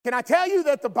Can I tell you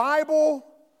that the Bible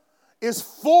is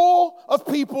full of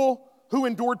people who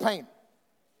endured pain?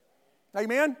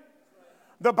 Amen?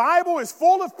 The Bible is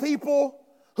full of people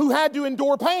who had to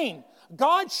endure pain.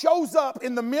 God shows up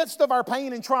in the midst of our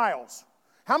pain and trials.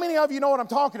 How many of you know what I'm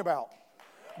talking about?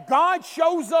 God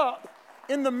shows up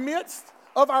in the midst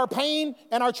of our pain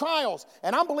and our trials.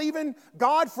 And I'm believing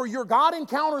God for your God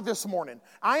encounter this morning.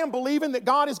 I am believing that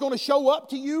God is going to show up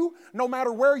to you no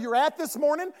matter where you're at this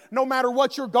morning, no matter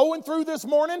what you're going through this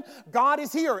morning. God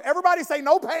is here. Everybody say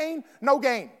no pain, no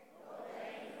gain.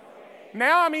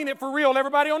 Now I mean it for real.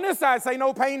 Everybody on this side say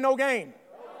no pain, no gain.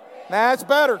 That's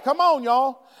better. Come on,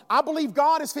 y'all. I believe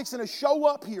God is fixing to show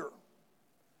up here.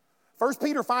 1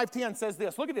 Peter 5:10 says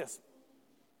this. Look at this.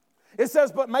 It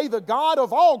says, but may the God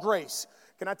of all grace.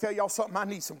 Can I tell y'all something? I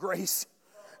need some grace.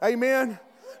 Amen.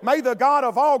 May the God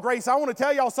of all grace. I want to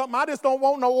tell y'all something. I just don't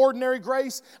want no ordinary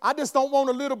grace. I just don't want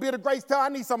a little bit of grace. I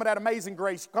need some of that amazing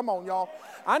grace. Come on, y'all.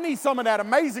 I need some of that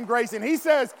amazing grace. And he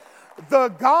says, the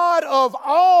God of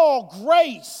all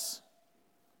grace.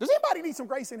 Does anybody need some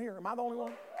grace in here? Am I the only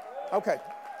one? Okay.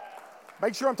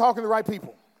 Make sure I'm talking to the right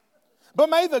people. But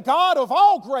may the God of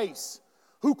all grace,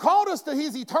 who called us to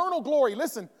his eternal glory.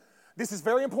 Listen, this is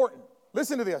very important.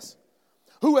 Listen to this.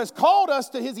 Who has called us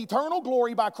to his eternal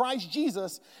glory by Christ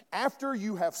Jesus after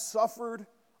you have suffered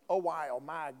a while.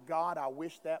 My God, I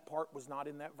wish that part was not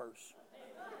in that verse.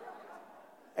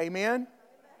 Amen?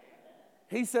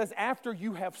 He says after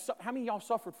you have, how many of y'all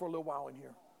suffered for a little while in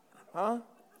here? Huh?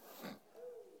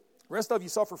 Rest of you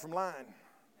suffer from lying.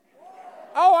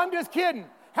 Oh, I'm just kidding.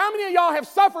 How many of y'all have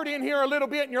suffered in here a little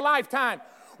bit in your lifetime?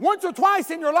 Once or twice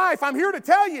in your life. I'm here to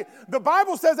tell you, the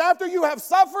Bible says after you have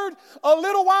suffered a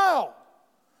little while.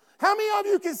 How many of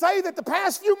you can say that the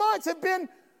past few months have been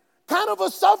kind of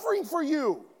a suffering for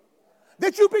you?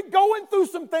 That you've been going through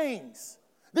some things.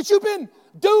 That you've been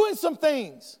doing some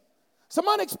things. Some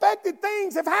unexpected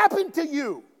things have happened to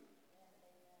you.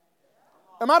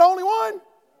 Am I the only one?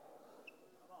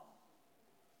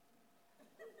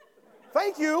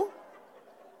 Thank you.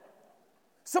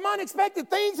 Some unexpected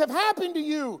things have happened to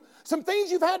you. Some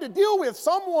things you've had to deal with.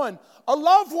 Someone, a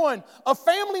loved one, a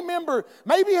family member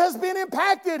maybe has been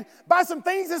impacted by some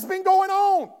things that's been going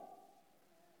on.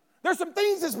 There's some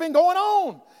things that's been going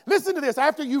on. Listen to this.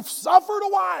 After you've suffered a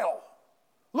while,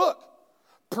 look,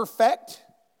 perfect,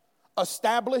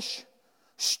 establish,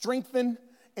 strengthen,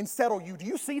 and settle you. Do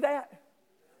you see that?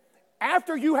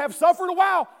 After you have suffered a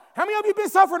while. How many of you have been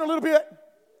suffering a little bit?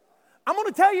 I'm going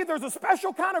to tell you there's a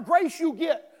special kind of grace you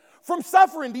get from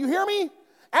suffering. Do you hear me?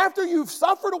 After you've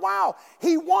suffered a while,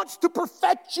 he wants to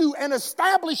perfect you and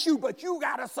establish you, but you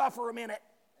got to suffer a minute.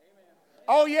 Amen.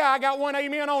 Oh, yeah, I got one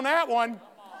amen on that one.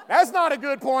 That's not a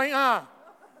good point, huh?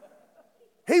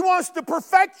 He wants to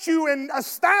perfect you and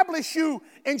establish you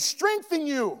and strengthen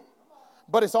you,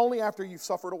 but it's only after you've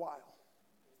suffered a while.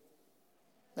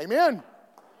 Amen.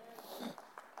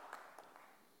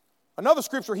 Another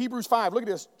scripture, Hebrews 5. Look at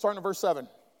this, starting at verse 7.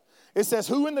 It says,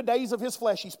 who in the days of his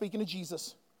flesh, he's speaking to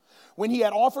Jesus, when he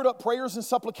had offered up prayers and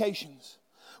supplications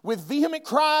with vehement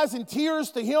cries and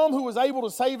tears to him who was able to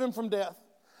save him from death,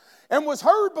 and was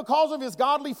heard because of his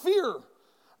godly fear.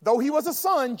 Though he was a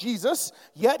son, Jesus,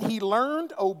 yet he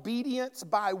learned obedience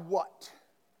by what?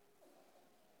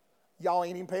 Y'all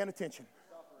ain't even paying attention.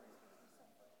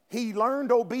 He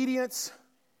learned obedience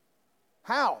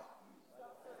how?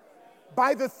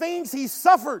 By the things he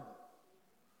suffered.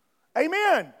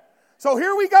 Amen. So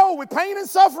here we go with pain and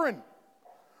suffering.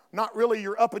 Not really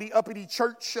your uppity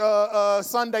church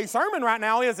Sunday sermon right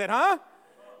now, is it, huh?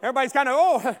 Everybody's kind of,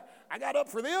 oh, I got up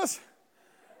for this.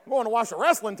 I'm going to watch a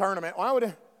wrestling tournament. Why would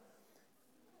I?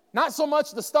 Not so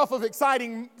much the stuff of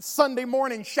exciting Sunday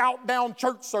morning shout down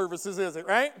church services, is it,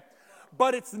 right?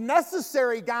 But it's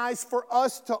necessary, guys, for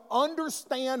us to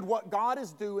understand what God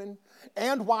is doing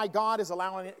and why God is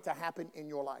allowing it to happen in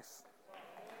your life.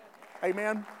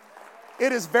 Amen.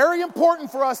 It is very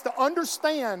important for us to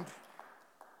understand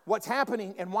what's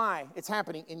happening and why it's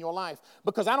happening in your life.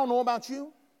 Because I don't know about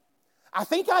you. I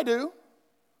think I do.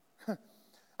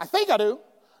 I think I do.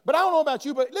 But I don't know about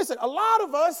you. But listen, a lot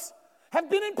of us have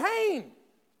been in pain.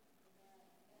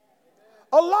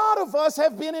 A lot of us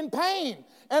have been in pain.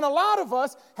 And a lot of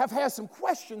us have had some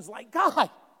questions like, God,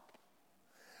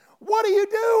 what are you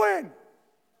doing?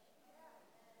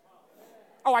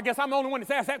 Oh, I guess I'm the only one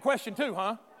that's asked that question too,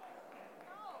 huh?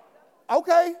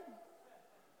 Okay.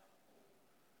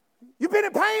 You've been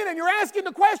in pain and you're asking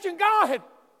the question, God,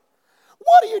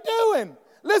 what are you doing?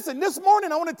 Listen, this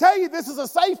morning I want to tell you this is a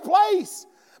safe place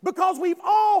Because we've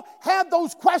all had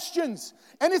those questions.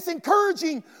 And it's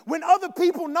encouraging when other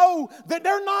people know that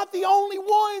they're not the only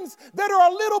ones that are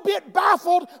a little bit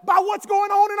baffled by what's going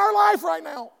on in our life right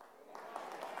now.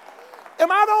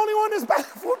 Am I the only one that's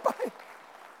baffled by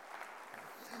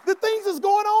the things that's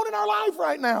going on in our life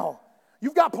right now?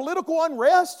 You've got political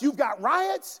unrest. You've got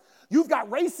riots. You've got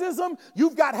racism.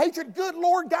 You've got hatred. Good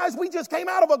Lord, guys, we just came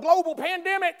out of a global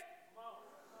pandemic.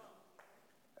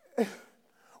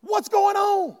 What's going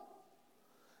on?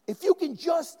 If you can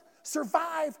just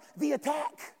survive the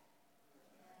attack.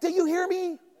 Do you hear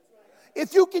me?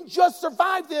 If you can just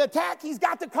survive the attack, he's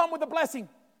got to come with a blessing.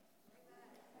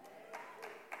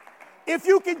 If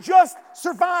you can just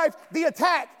survive the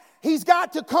attack, he's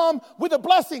got to come with a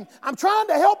blessing. I'm trying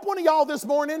to help one of y'all this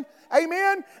morning.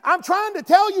 Amen. I'm trying to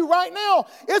tell you right now,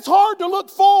 it's hard to look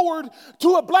forward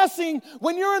to a blessing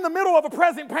when you're in the middle of a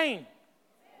present pain.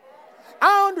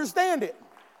 I understand it.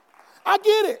 I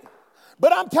get it.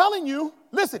 But I'm telling you,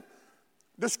 listen,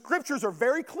 the scriptures are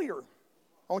very clear.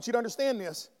 I want you to understand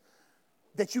this,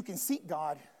 that you can seek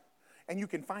God and you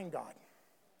can find God.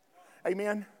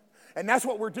 Amen. And that's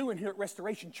what we're doing here at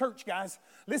Restoration Church, guys.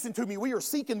 Listen to me. We are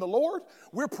seeking the Lord.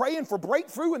 We're praying for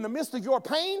breakthrough in the midst of your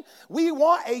pain. We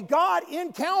want a God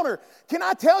encounter. Can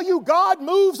I tell you, God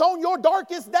moves on your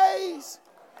darkest days?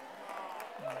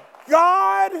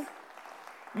 God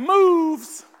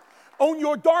moves on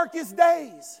your darkest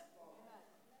days.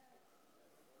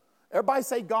 Everybody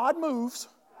say, God moves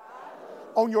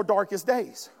on your darkest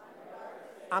days.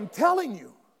 I'm telling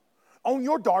you, on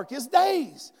your darkest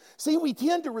days. See, we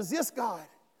tend to resist God.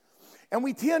 And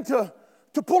we tend to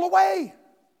pull away.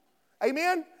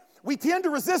 Amen? We tend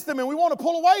to resist Him and we want to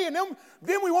pull away, and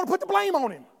then we want to put the blame on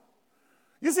Him.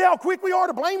 You see how quick we are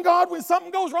to blame God when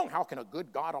something goes wrong? How can a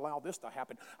good God allow this to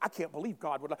happen? I can't believe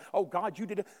God would. Oh, God, you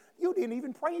didn't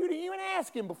even pray. You didn't even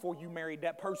ask Him before you married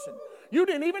that person. You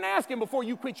didn't even ask Him before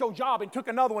you quit your job and took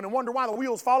another one and wonder why the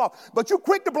wheels fall off. But you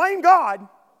quick to blame God.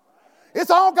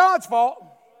 It's all God's fault.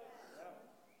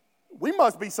 We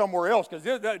must be somewhere else because,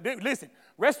 listen,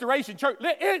 Restoration Church.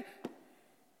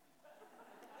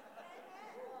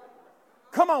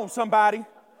 Come on, somebody.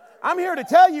 I'm here to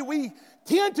tell you we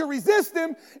tend to resist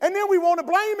Him and then we want to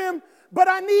blame Him. But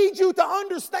I need you to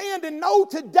understand and know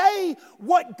today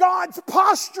what God's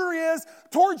posture is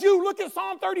towards you. Look at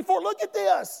Psalm 34. Look at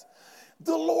this.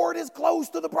 The Lord is close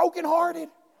to the brokenhearted.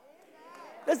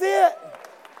 That's it.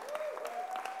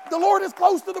 The Lord is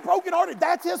close to the brokenhearted.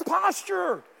 That's His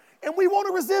posture. And we want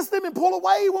to resist Him and pull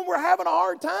away when we're having a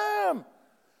hard time.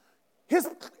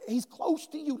 He's close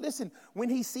to you. Listen, when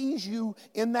He sees you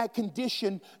in that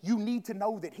condition, you need to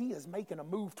know that He is making a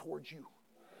move towards you.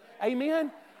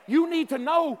 Amen? You need to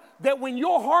know that when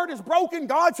your heart is broken,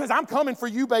 God says, I'm coming for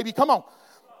you, baby. Come on.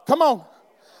 Come on.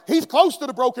 He's close to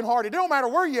the brokenhearted. It don't matter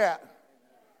where you're at.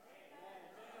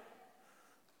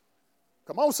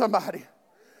 Come on, somebody.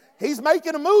 He's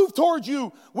making a move towards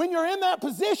you when you're in that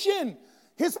position.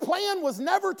 His plan was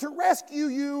never to rescue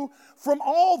you from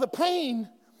all the pain,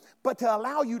 but to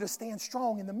allow you to stand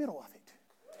strong in the middle of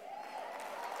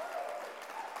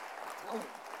it.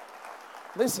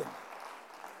 Listen,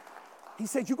 He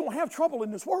said, you're going to have trouble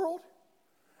in this world,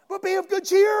 but be of good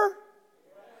cheer.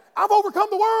 I've overcome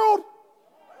the world.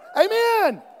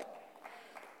 Amen.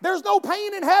 There's no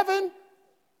pain in heaven.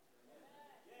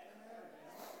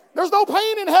 There's no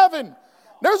pain in heaven.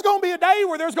 There's going to be a day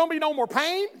where there's going to be no more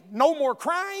pain, no more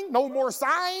crying, no more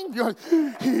sighing.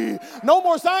 No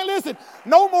more sighing. Listen,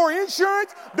 no more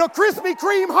insurance. The Krispy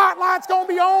Kreme hotline's going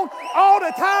to be on all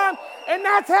the time. And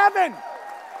that's heaven.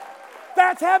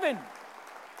 That's heaven.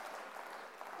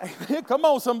 Come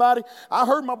on, somebody. I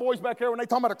heard my boys back there when they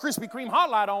talking about a Krispy Kreme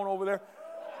hotline on over there.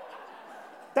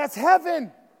 That's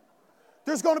heaven.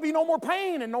 There's going to be no more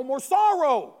pain and no more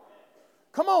sorrow.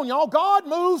 Come on, y'all. God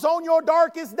moves on your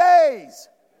darkest days.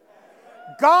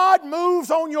 God moves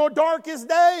on your darkest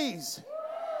days.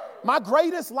 My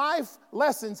greatest life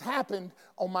lessons happened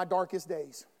on my darkest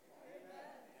days.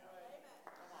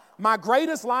 My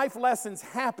greatest life lessons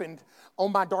happened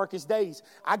on my darkest days.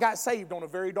 I got saved on a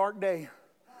very dark day.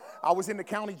 I was in the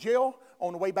county jail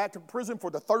on the way back to prison for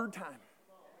the third time.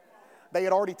 They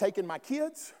had already taken my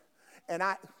kids, and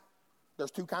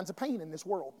there's two kinds of pain in this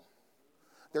world.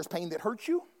 There's pain that hurts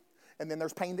you, and then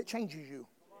there's pain that changes you.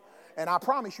 And I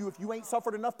promise you, if you ain't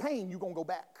suffered enough pain, you're going to go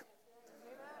back.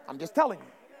 I'm just telling you.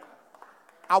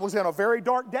 I was in a very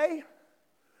dark day.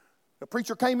 The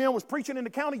preacher came in, was preaching in the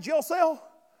county jail cell.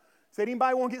 Said,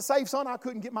 anybody want to get saved, son? I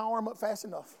couldn't get my arm up fast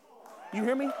enough. You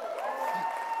hear me?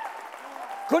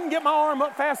 Couldn't get my arm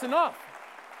up fast enough.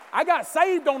 I got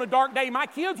saved on a dark day. My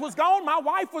kids was gone. My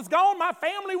wife was gone. My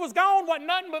family was gone. Wasn't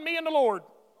nothing but me and the Lord.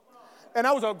 And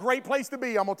that was a great place to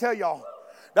be, I'm going to tell y'all.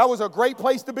 That was a great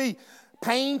place to be.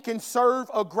 Pain can serve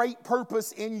a great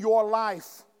purpose in your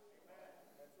life.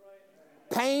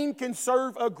 Pain can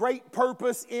serve a great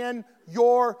purpose in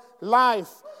your life.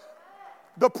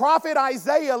 The prophet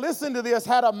Isaiah, listen to this,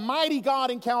 had a mighty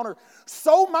God encounter.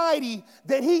 So mighty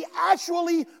that he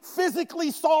actually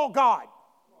physically saw God.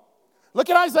 Look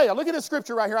at Isaiah. Look at this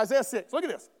scripture right here, Isaiah 6. Look at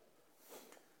this.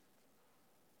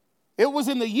 It was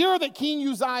in the year that King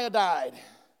Uzziah died,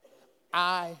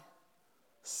 I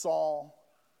saw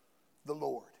the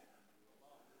Lord.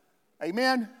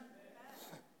 Amen.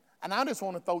 And I just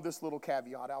want to throw this little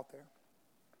caveat out there.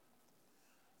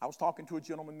 I was talking to a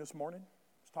gentleman this morning.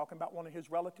 He was talking about one of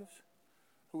his relatives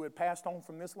who had passed on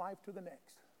from this life to the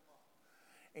next.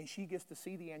 And she gets to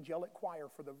see the angelic choir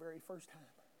for the very first time.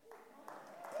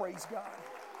 Praise God.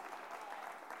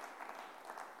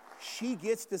 She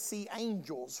gets to see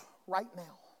angels right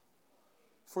now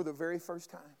for the very first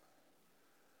time.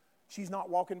 She's not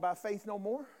walking by faith no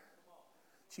more.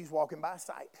 She's walking by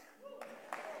sight.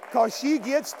 Because she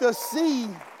gets to see.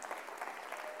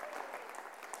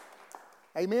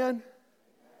 Amen.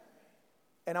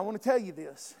 And I want to tell you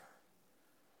this.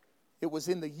 It was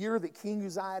in the year that King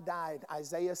Uzziah died.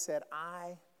 Isaiah said,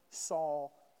 I saw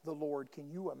the Lord. Can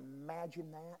you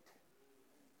imagine that?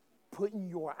 Putting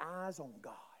your eyes on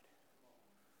God.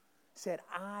 Said,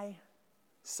 I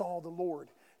saw the Lord.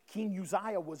 King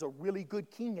Uzziah was a really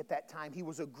good king at that time. He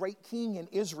was a great king in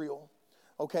Israel.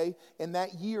 Okay? In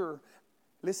that year,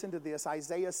 listen to this.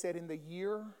 Isaiah said, in the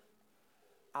year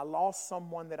I lost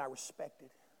someone that I respected.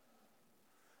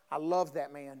 I loved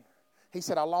that man. He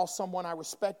said, I lost someone I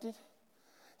respected.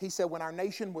 He said, when our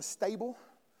nation was stable,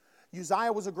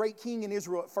 Uzziah was a great king in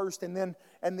Israel at first, and then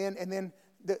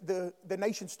the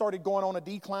nation started going on a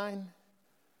decline,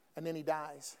 and then he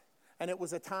dies. And it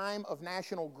was a time of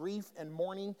national grief and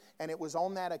mourning, and it was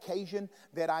on that occasion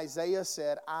that Isaiah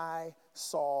said, I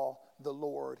saw the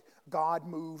Lord. God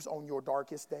moves on your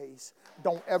darkest days.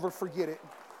 Don't ever forget it.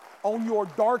 On your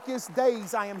darkest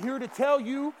days, I am here to tell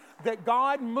you that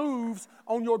God moves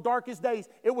on your darkest days.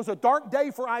 It was a dark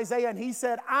day for Isaiah, and he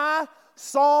said, I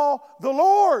saw the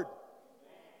Lord.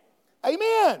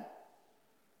 Amen.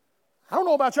 I don't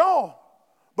know about y'all,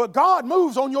 but God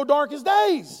moves on your darkest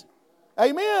days.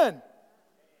 Amen.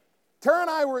 Tara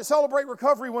and I were at Celebrate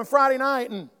Recovery one Friday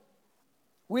night, and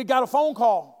we got a phone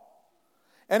call.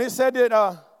 And it said that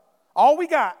all we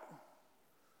got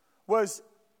was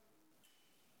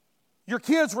your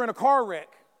kids were in a car wreck.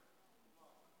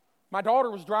 My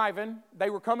daughter was driving. They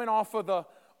were coming off of the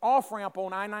off-ramp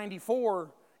on I-94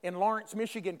 in Lawrence,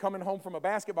 Michigan, coming home from a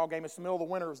basketball game. It's the middle of the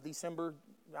winter. It was December,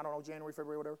 I don't know, January,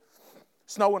 February, whatever.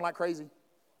 Snowing like crazy.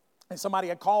 And somebody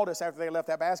had called us after they left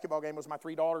that basketball game. It was my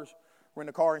 3 daughters were in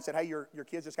the car and said, hey, your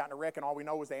kids just got in a wreck, and all we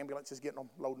know is the ambulance is getting them,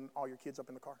 loading all your kids up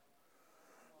in the car.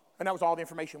 And that was all the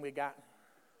information we got.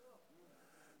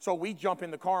 So we jump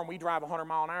in the car and we drive 100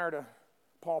 mile an hour to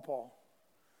Paw Paw,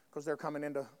 because they're coming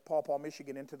into Paw Paw,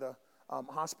 Michigan, into the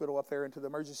hospital up there, into the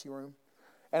emergency room.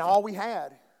 And all we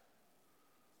had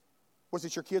was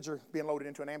that your kids are being loaded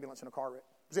into an ambulance in a car wreck.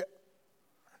 That's it.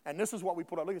 And this is what we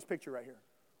pulled up. Look at this picture right here.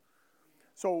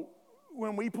 So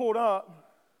when we pulled up,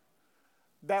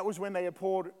 that was when they had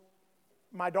pulled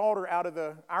our daughter out of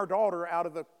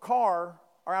the car,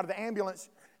 or out of the ambulance,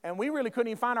 and we really couldn't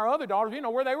even find our other daughters. You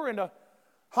know, where they were in the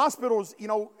hospitals, you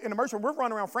know, in emergency room. We're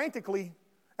running around frantically,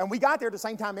 and we got there at the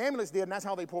same time the ambulance did, and that's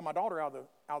how they pulled my daughter out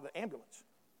of the ambulance,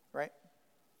 right?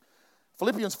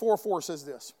 Philippians 4:4 says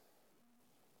this,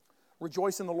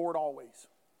 rejoice in the Lord always.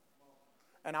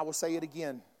 And I will say it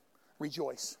again,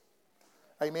 rejoice.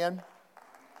 Amen.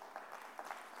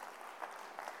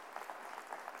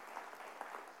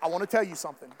 I want to tell you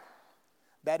something.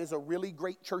 That is a really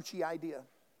great churchy idea,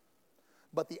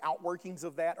 but the outworkings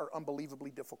of that are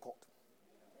unbelievably difficult.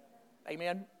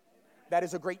 Amen. That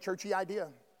is a great churchy idea.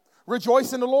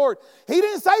 Rejoice in the Lord. He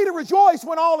didn't say to rejoice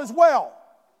when all is well.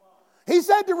 He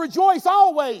said to rejoice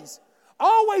always.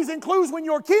 Always includes when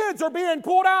your kids are being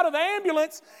pulled out of the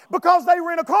ambulance because they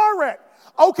were in a car wreck.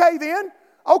 Okay then.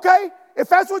 Okay. If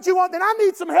that's what you want, then I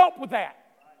need some help with that.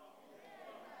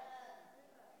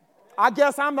 I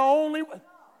guess I'm the only one.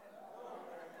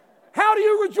 How do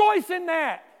you rejoice in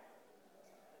that?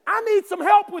 I need some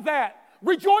help with that.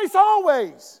 Rejoice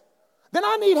always. Then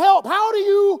I need help. How do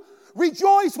you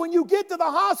rejoice when you get to the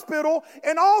hospital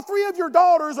and all 3 of your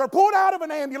daughters are pulled out of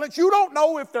an ambulance? You don't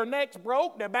know if their neck's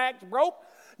broke, their back's broke.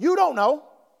 You don't know.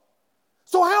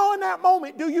 So how in that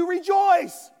moment do you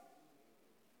rejoice?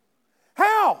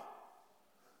 How?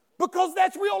 Because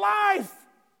that's real life.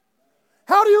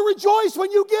 How do you rejoice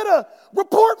when you get a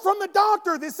report from the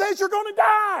doctor that says you're going to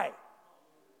die?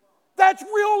 That's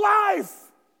real life.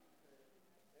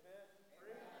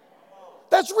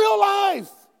 That's real life.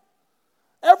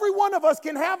 Every one of us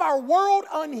can have our world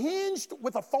unhinged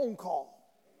with a phone call.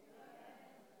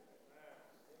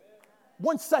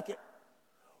 1 second.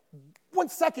 1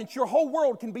 second, your whole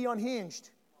world can be unhinged.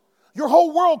 Your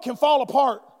whole world can fall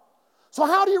apart. So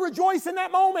how do you rejoice in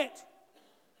that moment?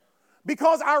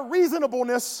 Because our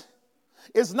reasonableness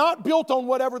is not built on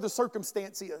whatever the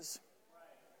circumstance is.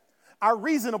 Our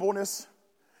reasonableness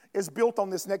is built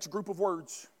on this next group of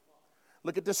words.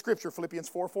 Look at this scripture, Philippians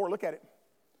 4:4. Look at it.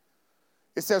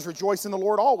 It says, rejoice in the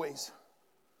Lord always.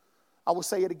 I will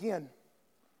say it again.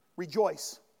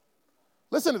 Rejoice.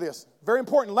 Listen to this. Very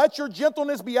important. Let your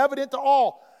gentleness be evident to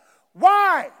all.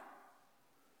 Why?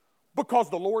 Because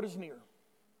the Lord is near.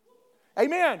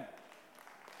 Amen.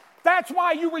 That's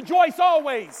why you rejoice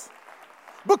always.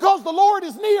 Because the Lord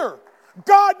is near.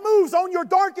 God moves on your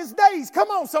darkest days. Come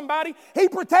on, somebody. He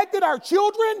protected our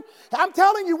children. I'm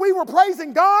telling you, we were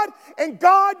praising God, and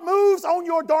God moves on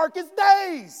your darkest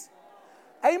days.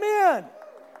 Amen.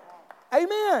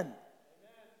 Amen.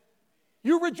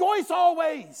 You rejoice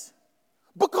always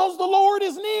because the Lord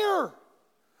is near.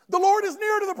 The Lord is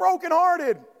near to the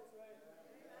brokenhearted.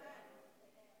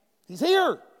 He's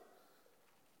here.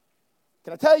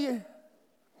 Can I tell you?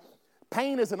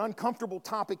 Pain is an uncomfortable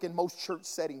topic in most church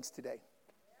settings today.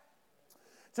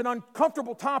 It's an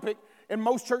uncomfortable topic in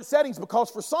most church settings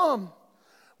because for some,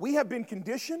 we have been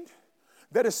conditioned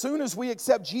that as soon as we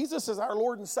accept Jesus as our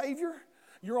Lord and Savior,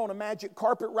 you're on a magic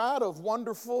carpet ride of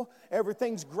wonderful,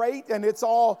 everything's great, and it's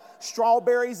all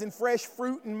strawberries and fresh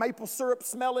fruit and maple syrup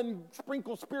smelling,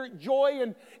 sprinkle spirit joy,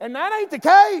 and that ain't the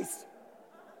case.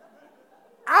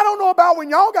 I don't know about when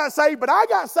y'all got saved, but I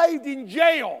got saved in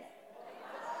jail.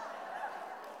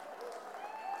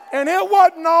 And it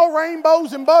wasn't all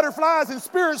rainbows and butterflies and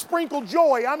spirit-sprinkled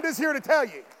joy. I'm just here to tell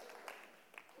you.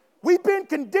 We've been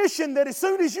conditioned that as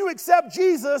soon as you accept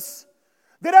Jesus,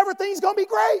 that everything's going to be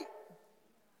great.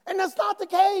 And that's not the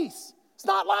case. It's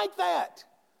not like that.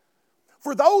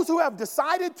 For those who have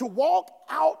decided to walk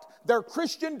out their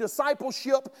Christian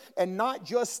discipleship and not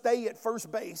just stay at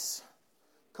first base,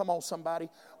 come on, somebody,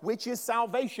 which is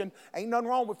salvation. Ain't nothing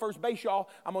wrong with first base, y'all.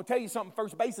 I'm going to tell you something.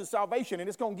 First base is salvation, and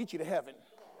it's going to get you to heaven.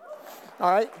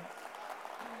 All right?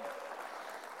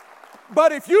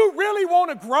 But if you really want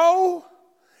to grow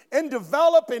and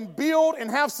develop and build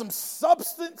and have some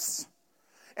substance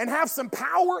and have some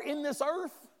power in this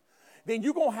earth, then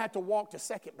you're going to have to walk to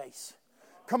second base.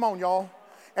 Come on, y'all.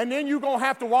 And then you're going to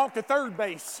have to walk to third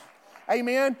base.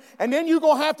 Amen. And then you're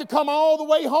going to have to come all the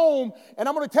way home. And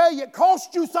I'm going to tell you, it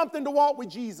costs you something to walk with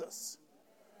Jesus.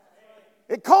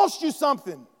 It costs you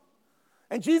something.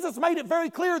 And Jesus made it very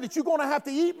clear that you're going to have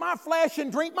to eat my flesh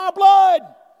and drink my blood,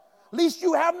 lest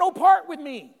you have no part with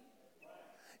me.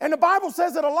 And the Bible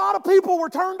says that a lot of people were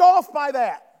turned off by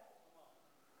that.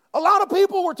 A lot of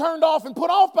people were turned off and put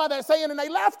off by that saying, and they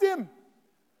left him.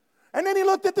 And then he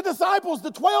looked at the disciples,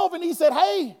 the 12, and he said,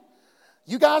 hey,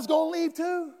 you guys going to leave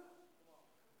too?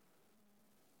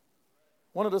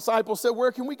 One of the disciples said,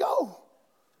 where can we go?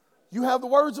 You have the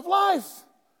words of life.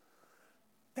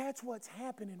 That's what's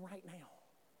happening right now.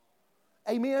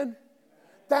 Amen?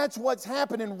 That's what's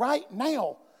happening right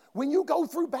now. When you go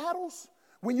through battles,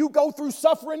 when you go through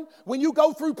suffering, when you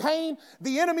go through pain,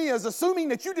 the enemy is assuming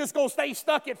that you're just going to stay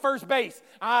stuck at first base.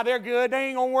 They're good. They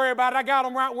ain't going to worry about it. I got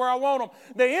them right where I want them.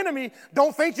 The enemy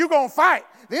don't think you're going to fight.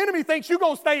 The enemy thinks you're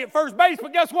going to stay at first base.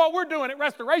 But guess what we're doing at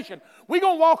Restoration? We're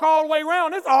going to walk all the way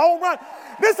around. This is a home run.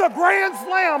 This is a grand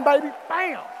slam, baby.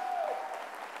 Bam.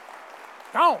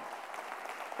 Gone.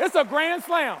 It's a grand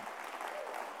slam.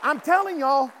 I'm telling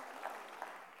y'all,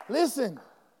 listen.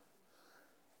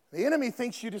 The enemy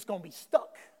thinks you're just going to be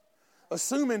stuck,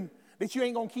 assuming that you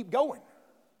ain't going to keep going.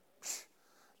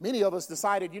 Many of us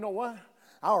decided, you know what?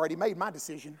 I already made my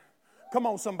decision. Come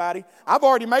on, somebody. I've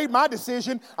already made my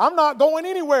decision. I'm not going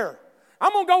anywhere.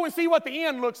 I'm going to go and see what the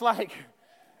end looks like.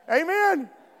 Amen?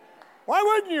 Why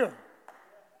wouldn't you?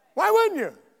 Why wouldn't you?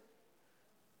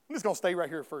 I'm just going to stay right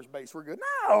here at first base. We're good.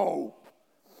 No.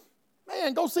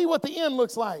 Man, go see what the end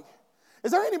looks like.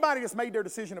 Is there anybody that's made their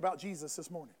decision about Jesus this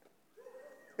morning?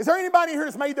 Is there anybody here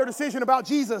that's made their decision about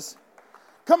Jesus?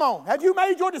 Come on. Have you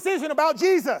made your decision about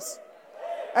Jesus?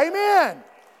 Amen.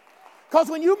 Because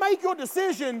when you make your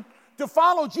decision to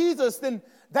follow Jesus, then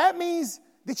that means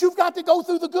that you've got to go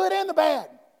through the good and the bad.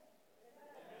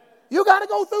 You got to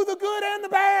go through the good and the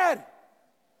bad.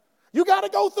 You got to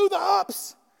go through the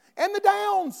ups and the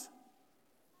downs.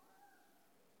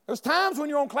 There's times when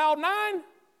you're on cloud 9,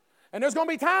 and there's going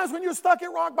to be times when you're stuck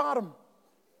at rock bottom.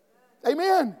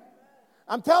 Amen.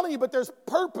 I'm telling you, but there's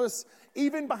purpose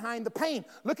even behind the pain.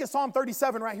 Look at Psalm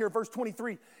 37 right here, verse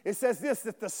 23. It says this,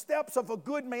 that the steps of a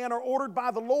good man are ordered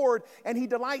by the Lord, and he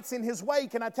delights in his way.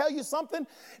 Can I tell you something?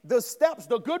 The steps,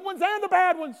 the good ones and the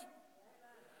bad ones.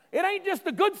 It ain't just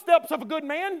the good steps of a good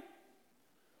man.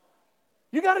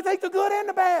 You got to take the good and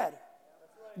the bad.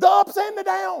 The ups and the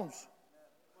downs.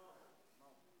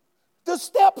 The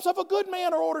steps of a good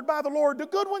man are ordered by the Lord. The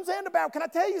good ones and the bad. Can I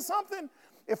tell you something?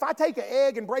 If I take an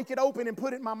egg and break it open and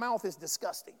put it in my mouth, it's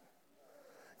disgusting.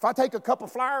 If I take a cup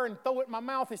of flour and throw it in my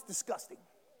mouth, it's disgusting.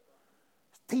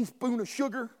 A teaspoon of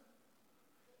sugar,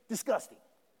 disgusting.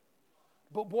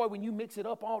 But boy, when you mix it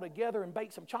up all together and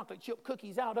bake some chocolate chip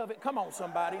cookies out of it, come on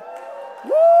somebody.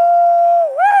 Woo!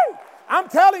 I'm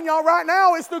telling y'all right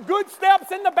now, it's the good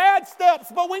steps and the bad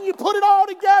steps. But when you put it all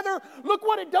together, look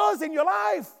what it does in your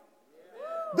life.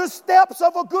 The steps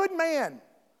of a good man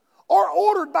are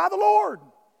ordered by the Lord.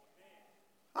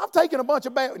 I've taken a bunch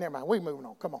of bad. Never mind, we're moving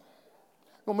on. Come on.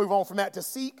 We'll move on from that. To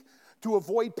seek to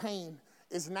avoid pain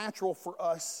is natural for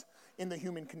us in the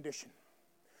human condition.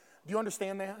 Do you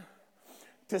understand that?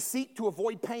 To seek to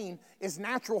avoid pain is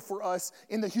natural for us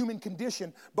in the human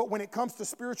condition. But when it comes to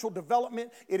spiritual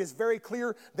development, it is very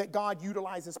clear that God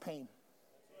utilizes pain.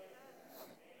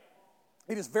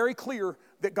 It is very clear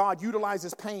that God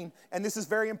utilizes pain. And this is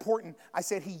very important. I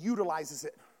said he utilizes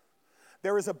it.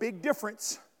 There is a big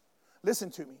difference. Listen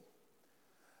to me.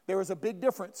 There is a big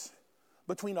difference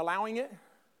between allowing it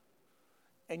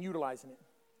and utilizing it.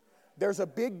 There's a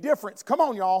big difference. Come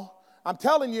on, y'all. I'm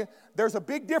telling you, there's a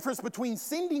big difference between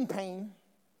sending pain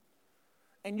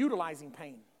and utilizing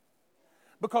pain.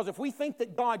 Because if we think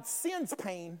that God sends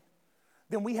pain,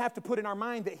 then we have to put in our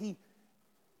mind that he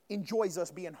enjoys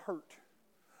us being hurt,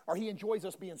 or he enjoys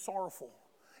us being sorrowful,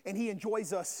 and he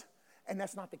enjoys us, and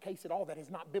that's not the case at all. That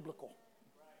is not biblical.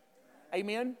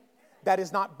 Amen? That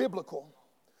is not biblical.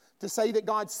 To say that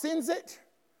God sends it,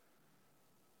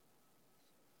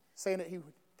 saying that he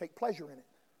would take pleasure in it.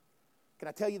 Can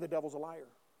I tell you the devil's a liar?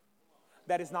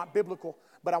 That is not biblical.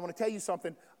 But I want to tell you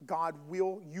something. God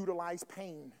will utilize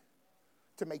pain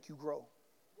to make you grow.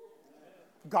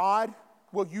 God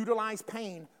will utilize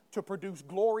pain to produce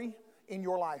glory in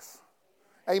your life.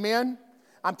 Amen?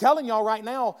 I'm telling y'all right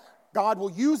now, God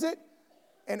will use it.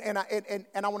 And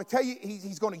I want to tell you,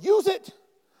 he's going to use it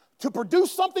to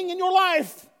produce something in your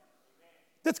life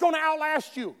that's going to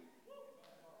outlast you.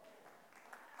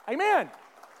 Amen.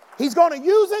 He's going to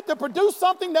use it to produce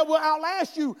something that will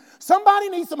outlast you. Somebody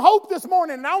needs some hope this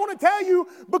morning. And I want to tell you,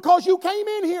 because you came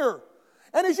in here.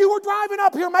 And as you were driving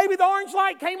up here, maybe the orange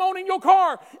light came on in your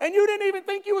car. And you didn't even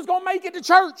think you was going to make it to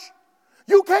church.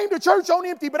 You came to church on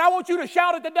empty. But I want you to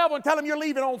shout at the devil and tell him you're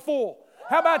leaving on full.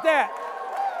 How about that?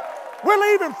 We're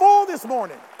leaving full this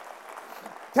morning.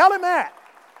 Tell him that.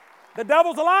 The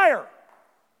devil's a liar.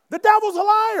 The devil's a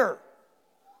liar.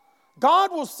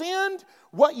 God will send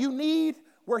what you need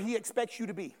where he expects you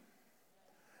to be.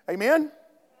 Amen?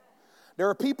 There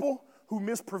are people who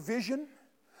miss provision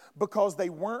because they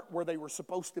weren't where they were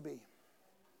supposed to be.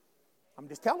 I'm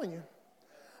just telling you.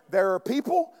 There are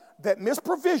people that miss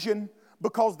provision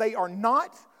because they are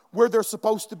not where they're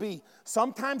supposed to be.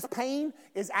 Sometimes pain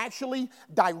is actually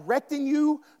directing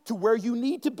you to where you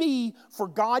need to be for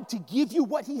God to give you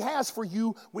what he has for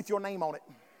you with your name on it.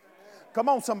 Come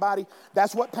on, somebody.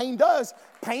 That's what pain does.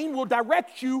 Pain will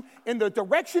direct you in the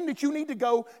direction that you need to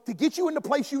go to get you in the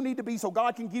place you need to be so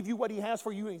God can give you what he has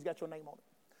for you and he's got your name on it.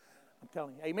 I'm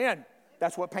telling you, amen.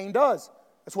 That's what pain does.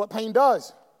 That's what pain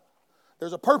does.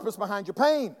 There's a purpose behind your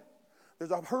pain.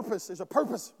 There's a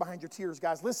purpose behind your tears,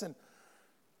 guys. Listen.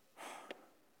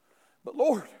 But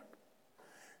Lord,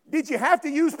 did you have to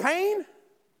use pain?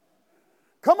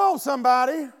 Come on,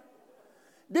 somebody.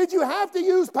 Did you have to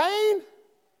use pain?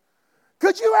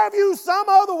 Could you have used some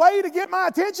other way to get my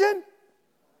attention?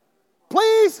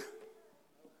 Please?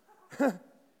 I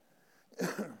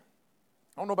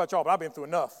don't know about y'all, but I've been through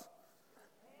enough.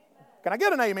 Can I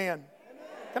get an amen?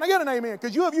 Can I get an amen?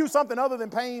 Could you have used something other than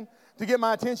pain to get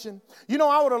my attention? You know,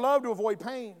 I would have loved to avoid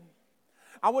pain.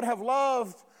 I would have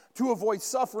loved to avoid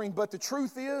suffering, but the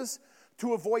truth is,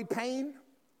 to avoid pain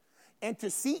and to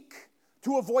seek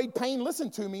to avoid pain, listen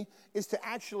to me, is to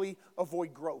actually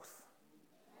avoid growth.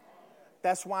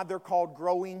 That's why they're called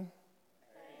growing.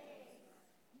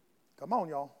 Come on,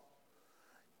 y'all.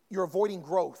 You're avoiding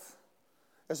growth.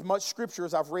 As much scripture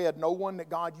as I've read, no one that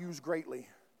God used greatly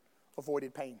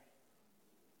avoided pain.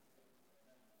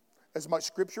 As much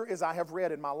scripture as I have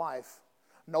read in my life,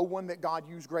 no one that God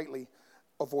used greatly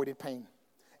avoided pain.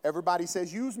 Everybody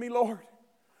says, use me, Lord.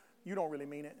 You don't really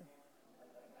mean it.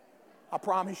 I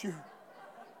promise you.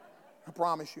 I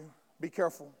promise you. Be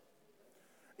careful.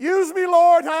 Use me,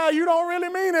 Lord. You don't really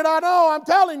mean it. I know. I'm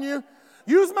telling you.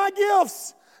 Use my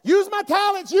gifts. Use my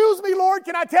talents. Use me, Lord.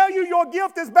 Can I tell you your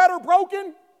gift is better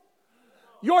broken?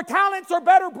 Your talents are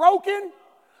better broken.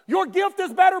 Your gift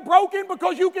is better broken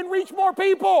because you can reach more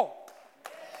people.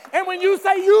 And when you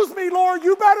say, use me, Lord,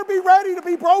 you better be ready to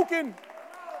be broken.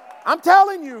 I'm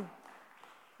telling you,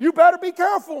 you better be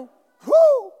careful.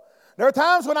 Whew. There are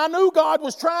times when I knew God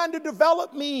was trying to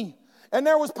develop me and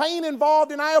there was pain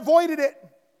involved and I avoided it.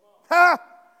 Ha!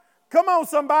 Come on,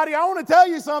 somebody. I want to tell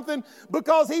you something,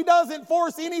 because he doesn't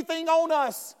force anything on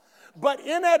us. But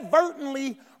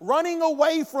inadvertently running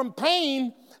away from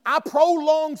pain, I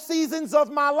prolonged seasons of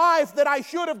my life that I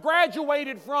should have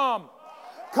graduated from.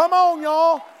 Come on,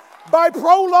 y'all. By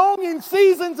prolonging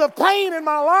seasons of pain in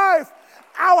my life,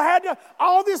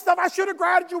 all this stuff, I should have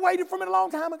graduated from it a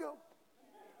long time ago.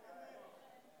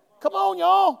 Come on,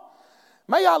 y'all.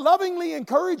 May I lovingly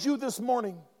encourage you this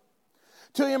morning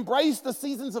to embrace the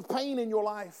seasons of pain in your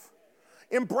life.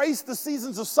 Embrace the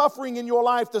seasons of suffering in your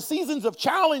life, the seasons of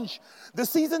challenge, the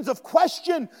seasons of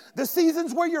question, the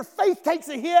seasons where your faith takes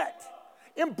a hit.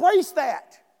 Embrace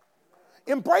that.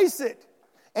 Embrace it.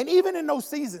 And even in those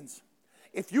seasons,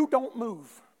 if you don't move,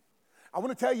 I want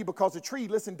to tell you, because a tree,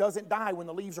 listen, doesn't die when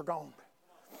the leaves are gone.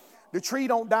 The tree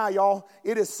don't die, y'all.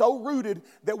 It is so rooted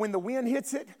that when the wind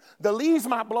hits it, the leaves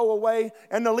might blow away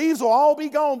and the leaves will all be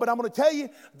gone. But I'm going to tell you,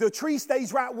 the tree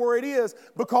stays right where it is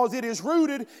because it is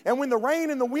rooted. And when the rain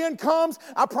and the wind comes,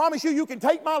 I promise you, you can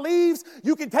take my leaves,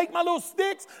 you can take my little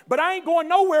sticks, but I ain't going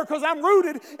nowhere because I'm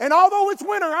rooted. And although it's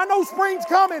winter, I know spring's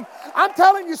coming. I'm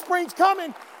telling you, spring's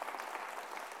coming.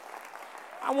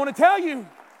 I want to tell you,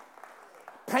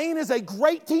 pain is a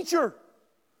great teacher.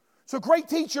 It's a great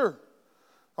teacher.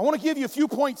 I want to give you a few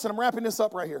points, and I'm wrapping this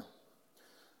up right here.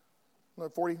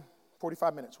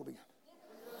 45 minutes will be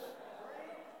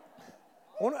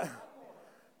good.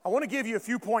 I want to give you a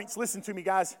few points. Listen to me,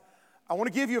 guys. I want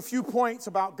to give you a few points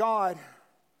about God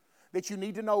that you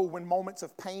need to know when moments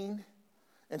of pain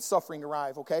and suffering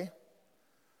arrive, okay?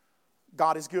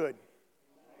 God is good.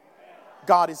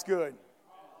 God is good.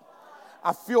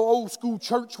 I feel old school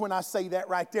church when I say that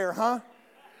right there, huh?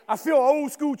 I feel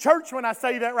old school church when I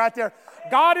say that right there.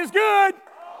 God is good.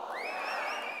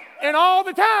 And all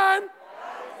the time.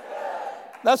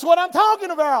 That's what I'm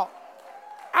talking about.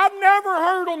 I've never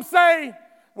heard them say,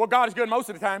 well, God is good most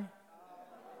of the time.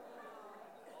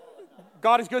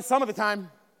 God is good some of the time.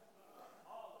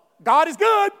 God is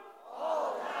good.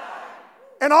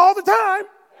 And all the time.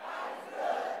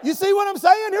 You see what I'm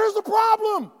saying? Here's the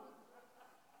problem.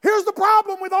 Here's the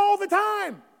problem with all the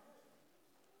time.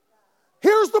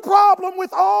 Here's the problem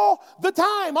with all the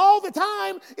time. All the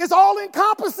time is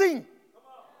all-encompassing.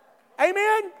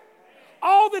 Amen?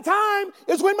 All the time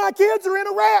is when my kids are in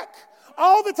a wreck.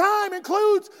 All the time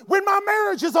includes when my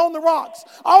marriage is on the rocks.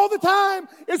 All the time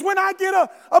is when I get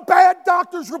a bad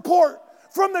doctor's report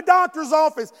from the doctor's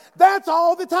office. That's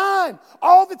all the time.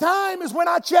 All the time is when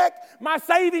I check my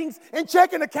savings and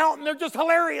checking account and they're just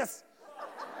hilarious.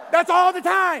 That's all the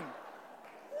time.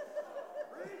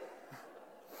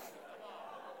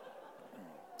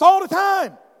 It's all the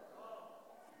time.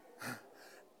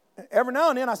 Every now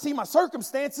and then I see my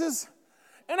circumstances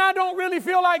and I don't really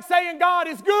feel like saying God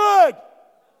is good.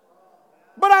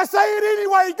 But I say it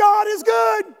anyway. God is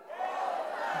good.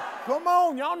 Come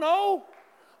on, y'all know.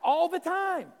 All the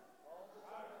time.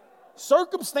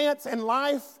 Circumstance and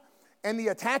life and the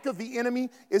attack of the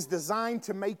enemy is designed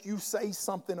to make you say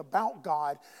something about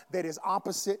God that is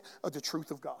opposite of the truth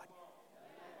of God.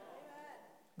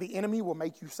 The enemy will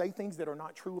make you say things that are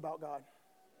not true about God.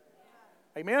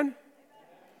 Amen?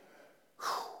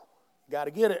 Got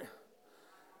to get it.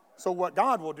 So what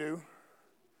God will do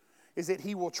is that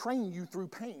he will train you through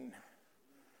pain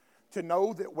to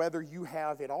know that whether you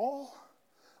have it all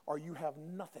or you have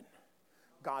nothing,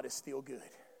 God is still good.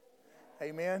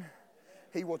 Amen?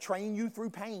 He will train you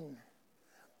through pain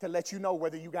to let you know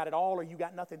whether you got it all or you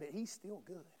got nothing, that he's still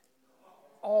good.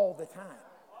 All the time.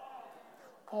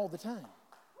 All the time.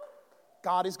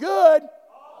 God is good.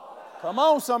 Come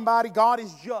on, somebody. God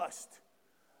is just.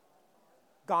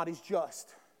 God is just.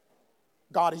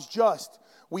 God is just.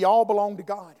 We all belong to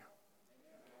God.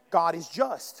 God is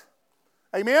just.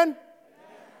 Amen?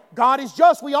 God is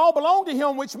just. We all belong to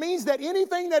him, which means that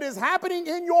anything that is happening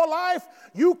in your life,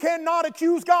 you cannot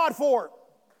accuse God for.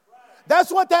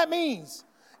 That's what that means.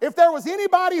 If there was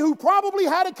anybody who probably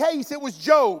had a case, it was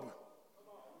Job.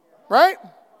 Right?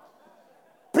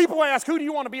 People ask, who do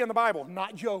you want to be in the Bible?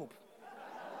 Not Job.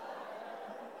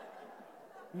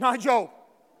 Not Job.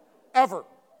 Ever.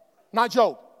 Not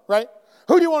Job. Right?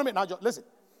 Who do you want to be? Not Job. Listen.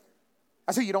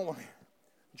 That's who you don't want to be.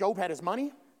 Job had his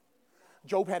money.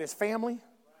 Job had his family.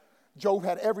 Job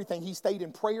had everything. He stayed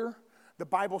in prayer. The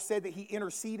Bible said that he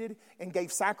interceded and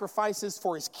gave sacrifices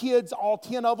for his kids, all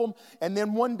 10 of them. And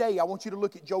then one day, I want you to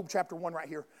look at Job chapter 1 right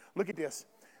here. Look at this.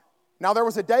 Now there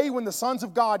was a day when the sons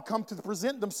of God come to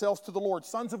present themselves to the Lord.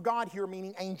 Sons of God here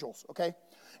meaning angels, okay?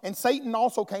 And Satan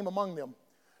also came among them.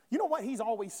 You know what? He's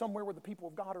always somewhere where the people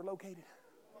of God are located.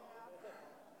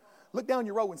 Look down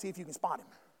your row and see if you can spot him.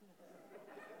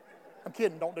 I'm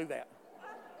kidding. Don't do that.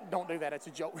 Don't do that. It's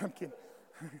a joke. I'm kidding.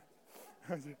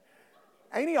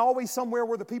 Ain't he always somewhere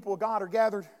where the people of God are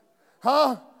gathered?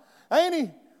 Huh? Ain't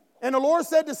he? And the Lord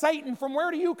said to Satan, from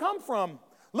where do you come from?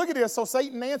 Look at this. So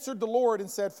Satan answered the Lord and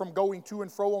said, from going to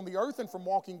and fro on the earth and from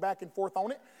walking back and forth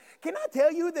on it. Can I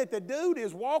tell you that the dude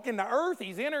is walking the earth?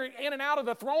 He's in and out of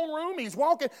the throne room. He's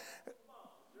walking.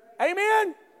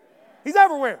 Amen? He's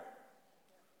everywhere.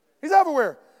 He's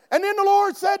everywhere. And then the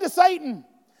Lord said to Satan,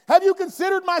 have you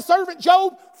considered my servant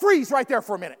Job? Freeze right there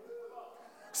for a minute.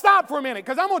 Stop for a minute,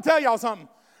 because I'm going to tell y'all something.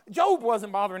 Job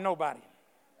wasn't bothering nobody.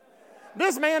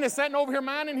 This man is sitting over here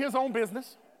minding his own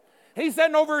business. He's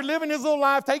sitting over here living his little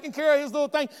life, taking care of his little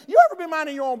thing. You ever been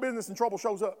minding your own business and trouble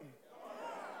shows up?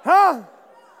 Huh?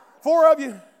 4 of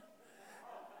you.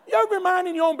 You ever been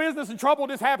minding your own business and trouble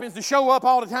just happens to show up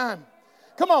all the time?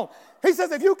 Come on. He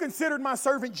says, have you considered my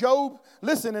servant Job?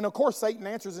 Listen, and of course Satan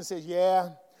answers and says, yeah.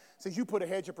 Says you put a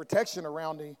hedge of protection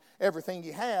around everything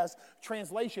he has.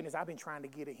 Translation is, I've been trying to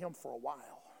get at him for a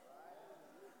while.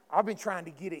 I've been trying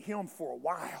to get at him for a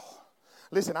while.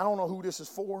 Listen, I don't know who this is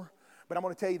for, but I'm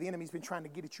going to tell you the enemy's been trying to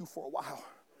get at you for a while.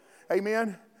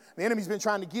 Amen? The enemy's been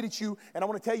trying to get at you, and I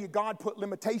want to tell you God put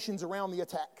limitations around the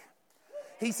attack.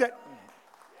 He said,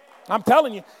 I'm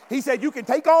telling you, he said you can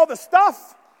take all the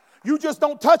stuff, you just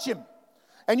don't touch him.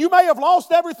 And you may have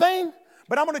lost everything,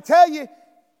 but I'm going to tell you,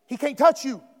 he can't touch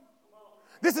you.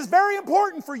 This is very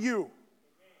important for you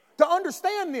to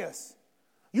understand this.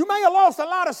 You may have lost a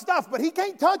lot of stuff, but he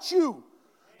can't touch you.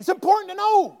 It's important to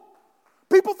know.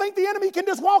 People think the enemy can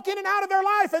just walk in and out of their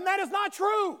life, and that is not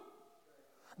true.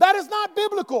 That is not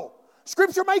biblical.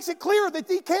 Scripture makes it clear that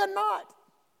he cannot.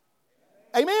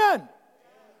 Amen.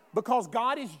 Because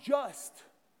God is just.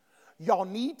 Y'all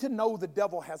need to know the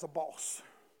devil has a boss.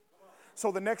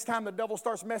 So the next time the devil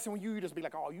starts messing with you, you just be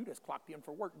like, oh, you just clocked in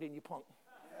for work, didn't you, punk?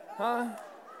 Huh?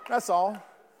 That's all.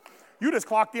 You just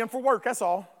clocked in for work, that's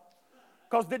all.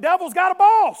 Because the devil's got a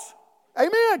boss.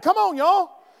 Amen. Come on,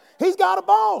 y'all. He's got a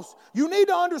boss. You need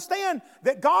to understand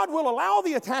that God will allow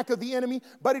the attack of the enemy,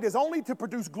 but it is only to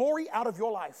produce glory out of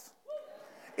your life.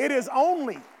 It is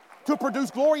only to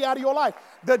produce glory out of your life.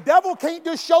 The devil can't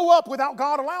just show up without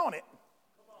God allowing it.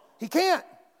 He can't.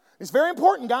 It's very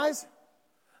important, guys.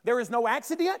 There is no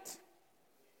accident.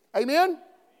 Amen.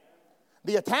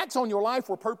 The attacks on your life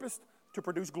were purposed to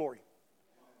produce glory.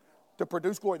 To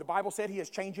produce glory. The Bible said he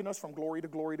is changing us from glory to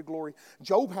glory to glory.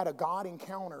 Job had a God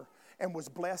encounter and was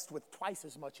blessed with twice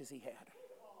as much as he had.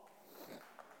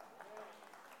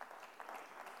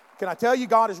 Can I tell you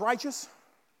God is righteous?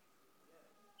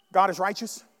 God is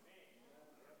righteous.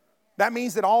 That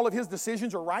means that all of his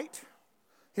decisions are right.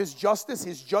 His justice,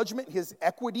 his judgment, his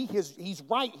equity, he's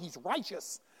right, he's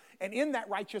righteous. And in that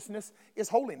righteousness is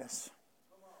holiness.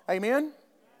 Amen?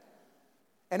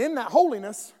 And in that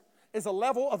holiness is a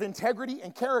level of integrity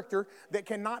and character that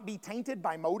cannot be tainted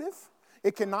by motive.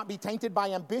 It cannot be tainted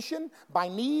by ambition, by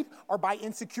need, or by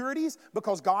insecurities,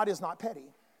 because God is not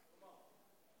petty.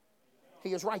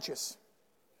 He is righteous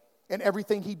in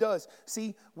everything he does.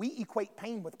 See, we equate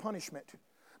pain with punishment,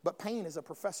 but pain is a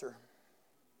professor.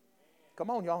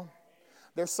 Come on, y'all.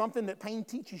 There's something that pain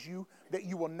teaches you that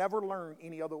you will never learn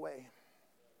any other way.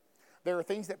 There are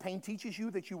things that pain teaches you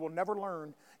that you will never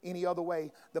learn any other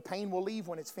way. The pain will leave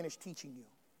when it's finished teaching you.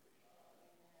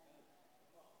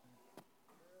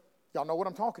 Y'all know what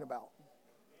I'm talking about.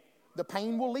 The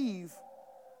pain will leave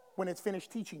when it's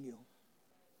finished teaching you.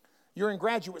 You're in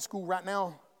graduate school right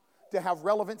now to have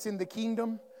relevance in the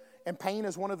kingdom, and pain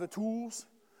is one of the tools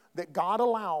that God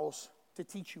allows to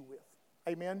teach you with.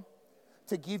 Amen?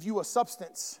 To give you a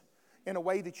substance in a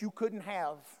way that you couldn't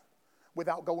have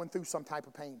without going through some type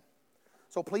of pain.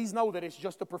 So please know that it's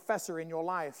just a professor in your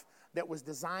life that was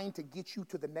designed to get you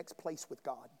to the next place with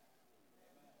God.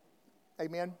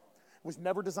 Amen? It was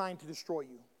never designed to destroy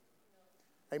you.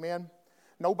 Amen?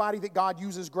 Nobody that God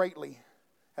uses greatly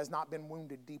has not been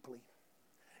wounded deeply.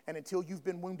 And until you've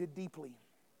been wounded deeply,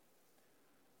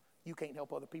 you can't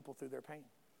help other people through their pain.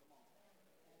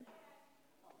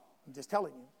 I'm just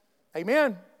telling you.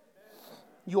 Amen?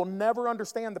 You'll never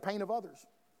understand the pain of others.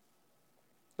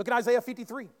 Look at Isaiah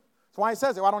 53. That's why it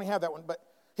says it. Well, I don't even have that one. But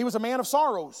he was a man of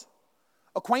sorrows,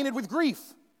 acquainted with grief.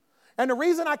 And the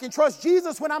reason I can trust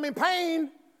Jesus when I'm in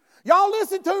pain, y'all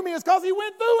listen to me, is because he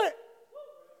went through it.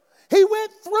 He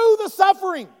went through the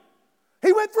suffering.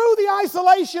 He went through the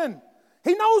isolation.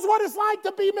 He knows what it's like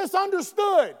to be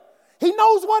misunderstood. He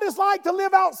knows what it's like to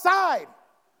live outside.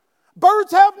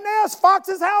 Birds have nests,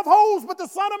 foxes have holes, but the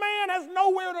Son of Man has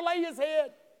nowhere to lay his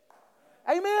head.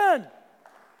 Amen.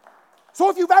 So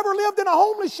if you've ever lived in a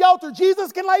homeless shelter,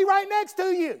 Jesus can lay right next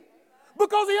to you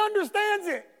because he understands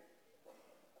it.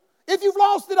 If you've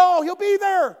lost it all, he'll be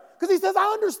there because he says, I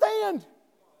understand.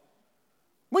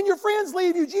 When your friends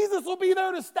leave you, Jesus will be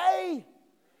there to stay.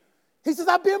 He says,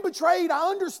 I've been betrayed. I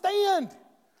understand.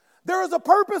 There is a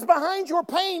purpose behind your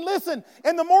pain. Listen,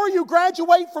 and the more you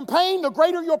graduate from pain, the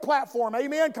greater your platform.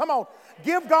 Amen. Come on.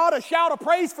 Give God a shout of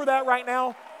praise for that right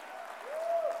now.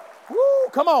 Woo,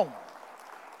 come on.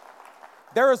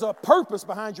 There is a purpose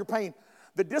behind your pain.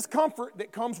 The discomfort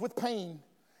that comes with pain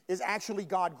is actually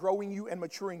God growing you and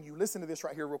maturing you. Listen to this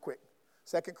right here real quick.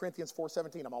 2 Corinthians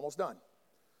 4:17. I'm almost done.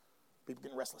 People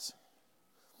getting restless.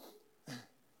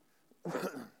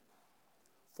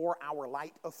 For our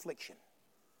light affliction.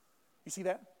 You see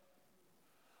that?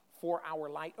 For our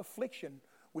light affliction,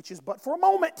 which is but for a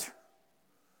moment.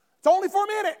 It's only for a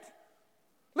minute.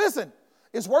 Listen,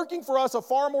 is working for us a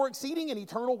far more exceeding and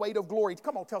eternal weight of glory.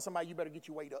 Come on, tell somebody you better get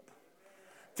your weight up.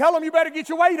 Tell them you better get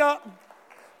your weight up.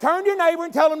 Turn to your neighbor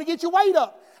and tell them to get your weight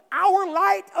up. Our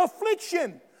light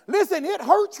affliction. Listen, it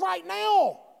hurts right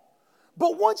now.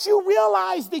 But once you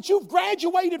realize that you've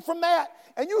graduated from that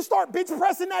and you start bench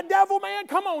pressing that devil, man,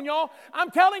 come on, y'all.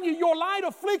 I'm telling you, your light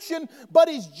affliction, but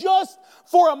it's just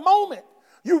for a moment.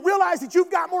 You realize that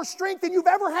you've got more strength than you've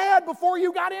ever had before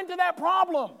you got into that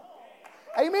problem.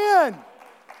 Amen.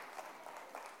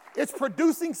 It's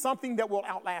producing something that will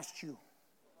outlast you.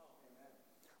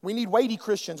 We need weighty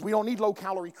Christians. We don't need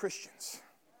low-calorie Christians.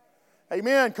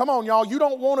 Amen. Come on, y'all. You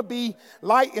don't want to be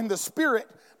light in the spirit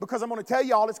because I'm going to tell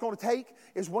you all it's going to take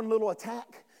is one little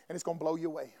attack and it's going to blow you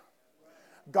away.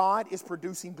 God is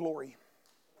producing glory.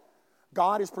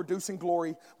 God is producing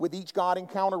glory. With each God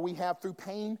encounter we have through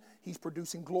pain, he's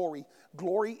producing glory.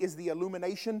 Glory is the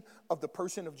illumination of the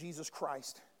person of Jesus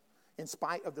Christ in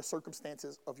spite of the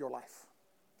circumstances of your life.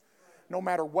 No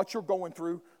matter what you're going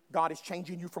through, God is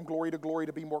changing you from glory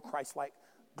to be more Christ-like.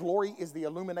 Glory is the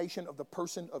illumination of the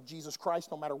person of Jesus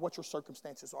Christ, no matter what your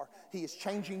circumstances are. He is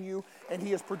changing you, and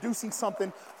he is producing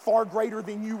something far greater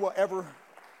than you will ever.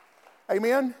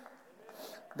 Amen?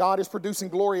 God is producing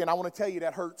glory, and I want to tell you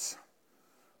that hurts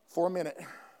for a minute.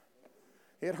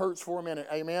 It hurts for a minute.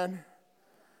 Amen?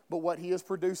 But what he is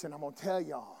producing, I'm going to tell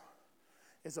y'all,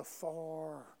 is a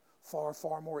far, far,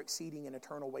 far more exceeding and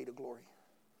eternal weight of glory.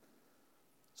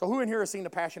 So who in here has seen the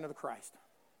Passion of the Christ?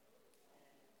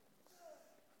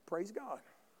 Praise God.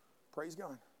 Praise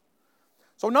God.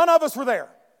 So none of us were there.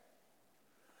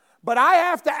 But I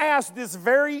have to ask this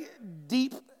very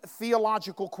deep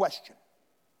theological question.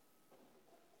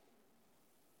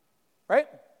 Right?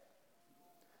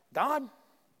 God,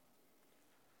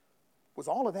 was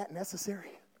all of that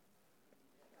necessary?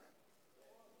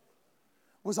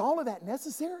 Was all of that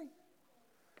necessary?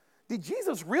 Did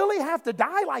Jesus really have to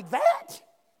die like that?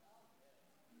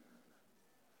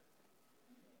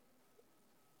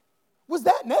 Was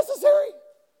that necessary?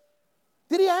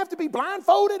 Did he have to be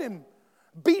blindfolded and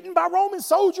beaten by Roman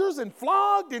soldiers and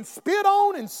flogged and spit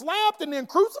on and slapped and then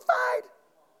crucified?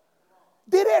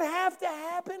 Did it have to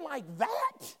happen like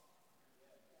that?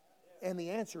 And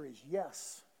the answer is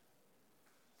yes.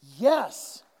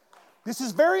 Yes. This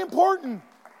is very important.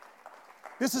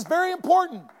 This is very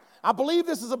important. I believe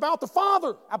this is about the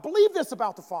Father. I believe this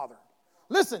about the Father.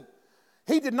 Listen,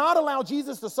 he did not allow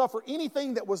Jesus to suffer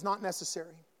anything that was not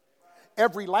necessary.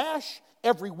 Every lash,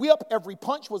 every whip, every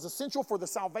punch was essential for the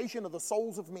salvation of the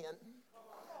souls of men.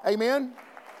 Amen?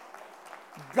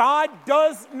 God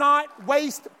does not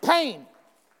waste pain.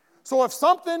 So if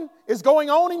something is going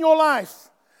on in your life,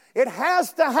 it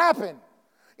has to happen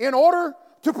in order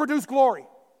to produce glory.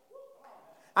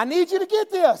 I need you to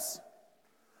get this.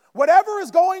 Whatever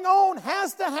is going on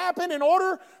has to happen in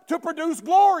order to produce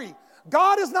glory.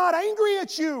 God is not angry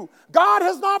at you. God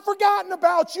has not forgotten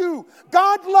about you.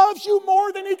 God loves you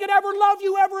more than he could ever love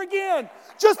you ever again.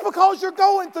 Just because you're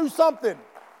going through something.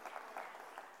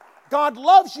 God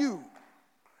loves you.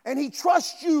 And he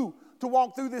trusts you to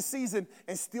walk through this season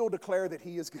and still declare that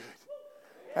he is good.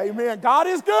 Amen. God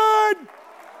is good.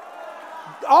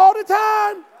 All the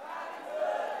time.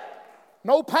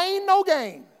 No pain, no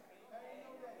gain.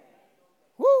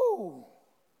 Woo.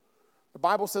 The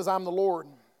Bible says I'm the Lord.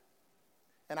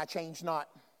 And I change not.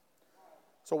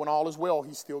 So when all is well,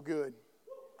 he's still good.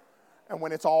 And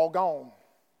when it's all gone,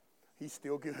 he's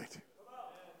still good.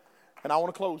 And I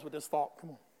want to close with this thought.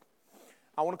 Come on.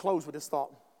 I want to close with this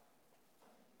thought.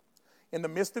 In the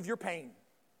midst of your pain,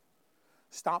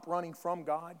 stop running from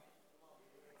God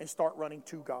and start running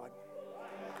to God.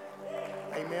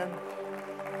 Amen.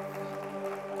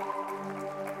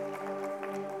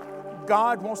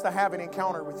 God wants to have an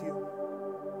encounter with you.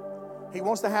 He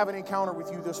wants to have an encounter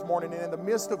with you this morning. And in the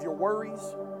midst of your worries,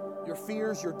 your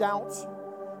fears, your doubts,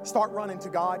 start running to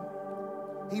God.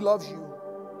 He loves you.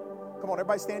 Come on,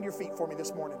 everybody stand to your feet for me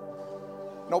this morning.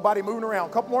 Nobody moving around.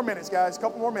 A couple more minutes, guys. A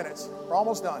couple more minutes. We're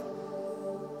almost done.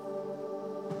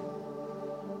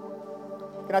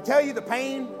 Can I tell you the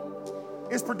pain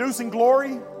is producing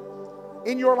glory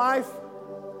in your life?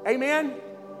 Amen?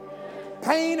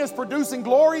 Pain is producing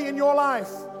glory in your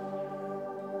life.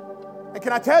 And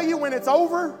can I tell you, when it's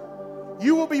over,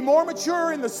 you will be more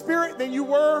mature in the spirit than you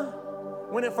were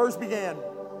when it first began.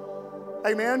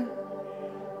 Amen?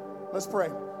 Let's pray.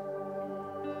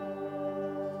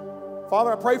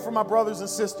 Father, I pray for my brothers and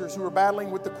sisters who are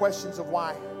battling with the questions of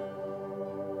why.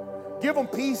 Give them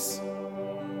peace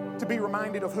to be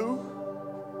reminded of who,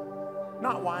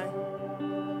 not why.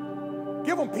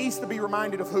 Give them peace to be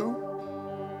reminded of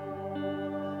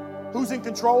who's in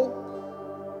control,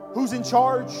 who's in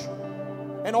charge,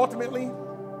 and ultimately,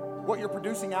 what you're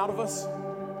producing out of us.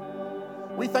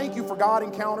 We thank you for God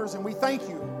encounters, and we thank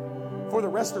you for the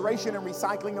restoration and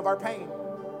recycling of our pain.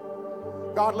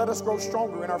 God, let us grow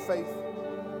stronger in our faith.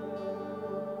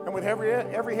 And with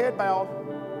every head bowed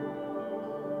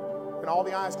and all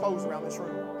the eyes closed around this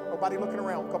room, nobody looking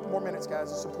around, a couple more minutes,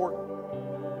 guys, it's important.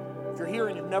 If you're here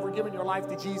and you've never given your life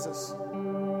to Jesus,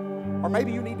 or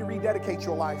maybe you need to rededicate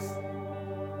your life,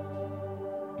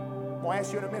 I'm going to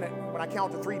ask you in a minute when I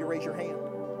count to 3 to raise your hand.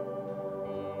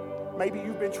 Maybe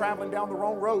you've been traveling down the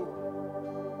wrong road.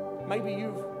 Maybe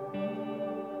you've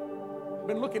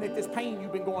been looking at this pain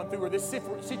you've been going through, or this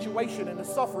situation and the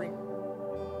suffering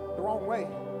the wrong way.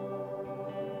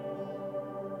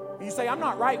 And you say, I'm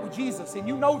not right with Jesus, and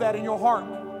you know that in your heart.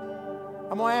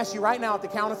 I'm going to ask you right now at the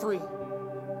count of 3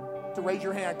 to raise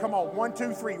your hand. Come on, 1,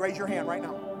 2, 3, raise your hand right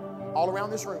now. All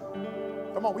around this room.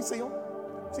 Come on, we see them.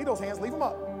 See those hands, leave them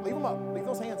up. Leave them up. Leave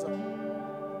those hands up.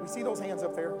 We see those hands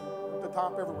up there, at the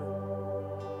top, everywhere.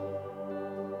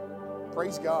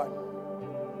 Praise God.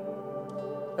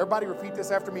 Everybody repeat this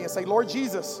after me and say, Lord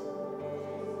Jesus,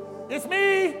 it's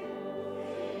me.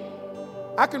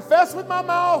 I confess with my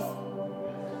mouth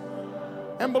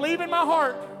and believe in my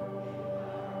heart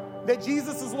that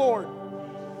Jesus is Lord.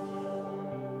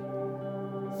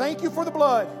 Thank you for the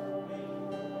blood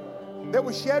that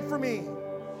was shed for me.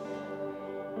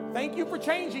 Thank you for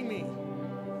changing me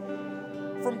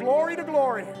from glory to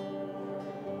glory.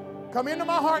 Come into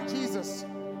my heart, Jesus,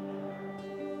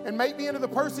 and make me into the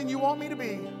person you want me to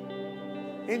be.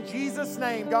 In Jesus'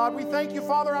 name, God, we thank you,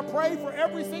 Father. I pray for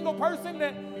every single person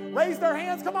that raised their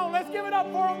hands. Come on, let's give it up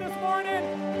for them this morning.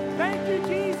 Thank you,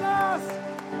 Jesus.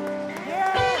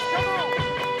 Yeah.